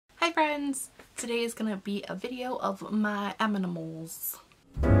friends! Today is gonna be a video of my animals.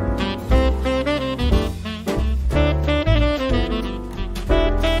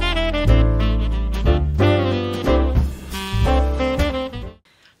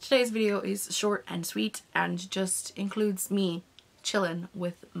 Today's video is short and sweet and just includes me chilling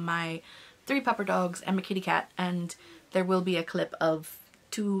with my 3 pupper dogs and my kitty cat, and there will be a clip of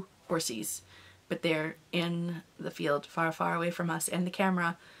 2 horsies, but they're in the field far, far away from us and the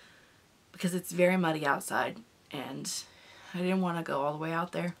camera because it's very muddy outside and I didn't want to go all the way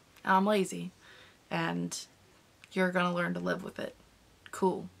out there. I'm lazy and you're gonna learn to live with it.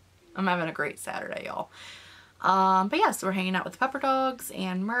 Cool. I'm having a great Saturday, y'all. But yeah, so we're hanging out with the pupper dogs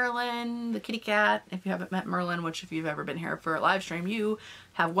and Merlin, the kitty cat. If you haven't met Merlin, which if you've ever been here for a live stream, you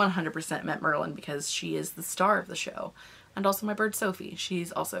have 100% met Merlin because she is the star of the show. And also my bird Sophie.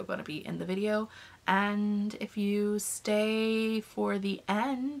 She's also going to be in the video. And if you stay for the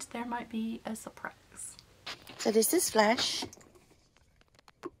end, there might be a surprise. So this is Flash.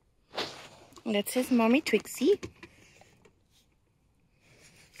 And that's his mommy Twixie.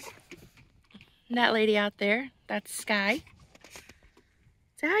 And that lady out there, that's Sky.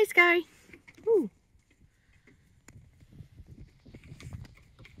 Say hi, Sky. Ooh.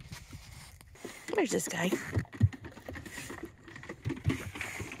 There's this guy.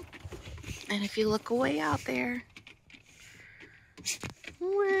 And if you look way out there,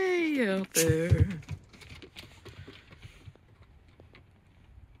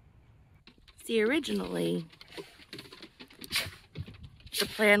 see, originally, the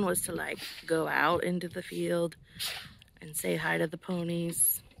plan was to like go out into the field and say hi to the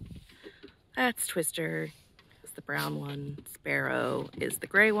ponies. That's Twister, is the brown one. Sparrow is the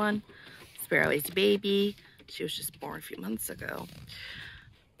gray one. Sparrow is a baby. She was just born a few months ago.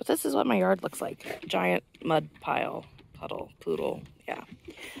 But this is what my yard looks like. Giant mud pile, puddle, poodle, yeah.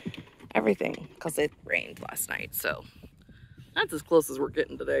 Everything, because it rained last night, so that's as close as we're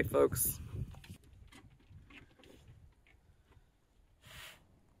getting today, folks.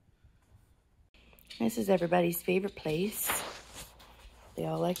 This is everybody's favorite place. They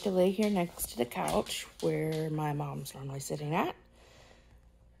all like to lay here next to the couch where my mom's normally sitting at.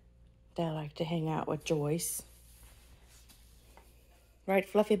 They like to hang out with Joyce. Right,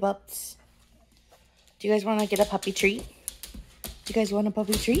 fluffy butts? Do you guys want to get a puppy treat? Do you guys want a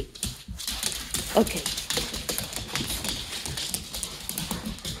puppy treat? Okay.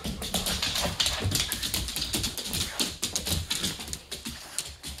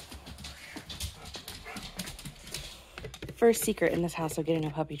 First secret in this house of getting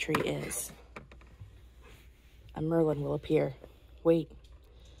a puppy treat is a Merlin will appear. Wait,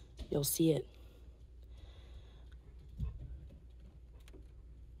 you'll see it.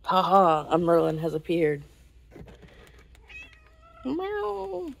 Haha, a Merlin has appeared.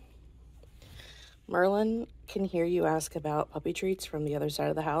 Meow. Merlin can hear you ask about puppy treats from the other side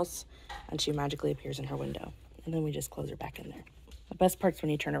of the house, and she magically appears in her window. And then we just close her back in there. The best part's when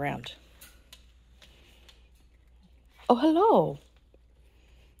you turn around. Oh, hello.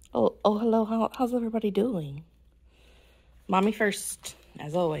 Oh, hello. How's everybody doing? Mommy first,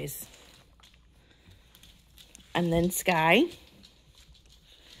 as always. And then Sky.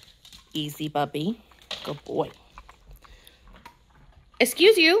 Easy, Bubby. Good boy.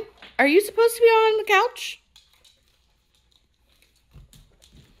 Excuse you. Are you supposed to be on the couch?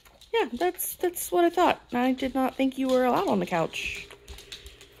 Yeah, that's what I thought. I did not think you were allowed on the couch.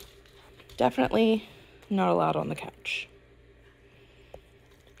 Definitely not allowed on the couch.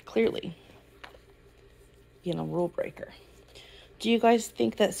 Clearly. Being a rule breaker. Do you guys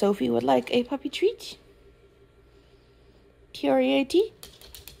think that Sophie would like a puppy treat? T-R-E-A-T?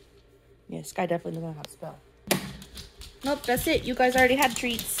 Yeah, Sky definitely doesn't know how to spell. Nope, that's it. You guys already had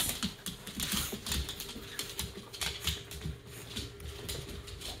treats.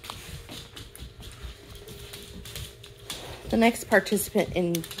 The next participant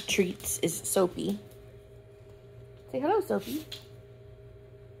in treats is Sophie. Say hello, Sophie.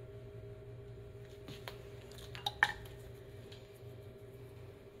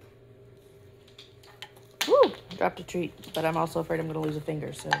 Woo! Dropped a treat, but I'm also afraid I'm going to lose a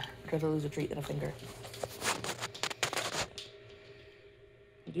finger, so I'd rather lose a treat than a finger.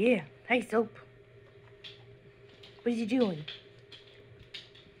 Yeah. Hey, Soap. What are you doing?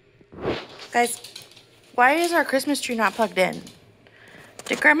 Guys, why is our Christmas tree not plugged in?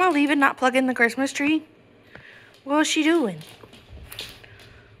 Did Grandma leave and not plug in the Christmas tree? What was she doing?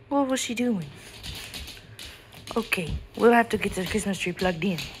 What was she doing? Okay, we'll have to get the Christmas tree plugged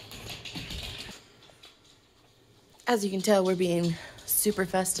in. As you can tell, we're being super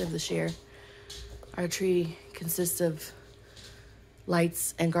festive this year. Our tree consists of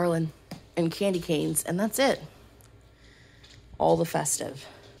lights and garland and candy canes, and that's it. All the festive.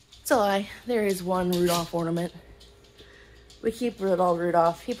 It's a lie. There is one Rudolph ornament. We keep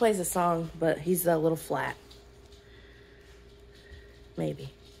Rudolph. He plays a song, but he's a little flat. Maybe.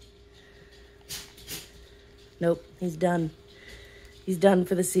 Nope, he's done. He's done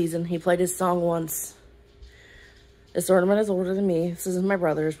for the season. He played his song once. This ornament is older than me. This is my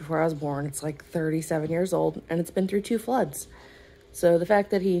brother's before I was born. It's like 37 years old, and it's been through 2 floods. So the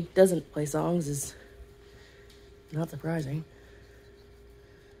fact that he doesn't play songs is not surprising.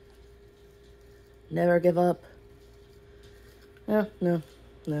 Never give up. No.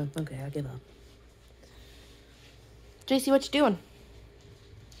 Okay, I give up. JC, what you doing?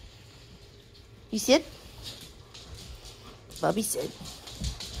 You sit? Bubby, sit.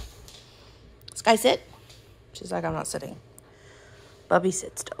 Sky, sit? She's like, I'm not sitting. Bubby,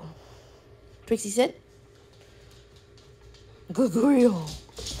 sit still. Trixie, sit? Good girl.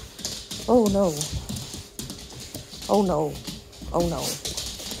 Oh, no. Oh, no. Oh, no.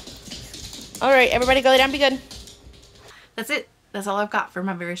 All right, everybody go lay down, be good. That's it. That's all I've got for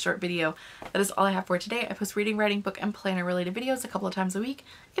my very short video. That is all I have for today. I post reading, writing, book, and planner related videos a couple of times a week.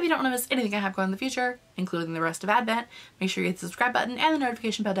 If you don't want to miss anything I have going in the future, including the rest of Advent, make sure you hit the subscribe button and the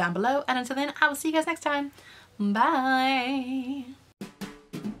notification bell down below. And until then, I will see you guys next time. Bye.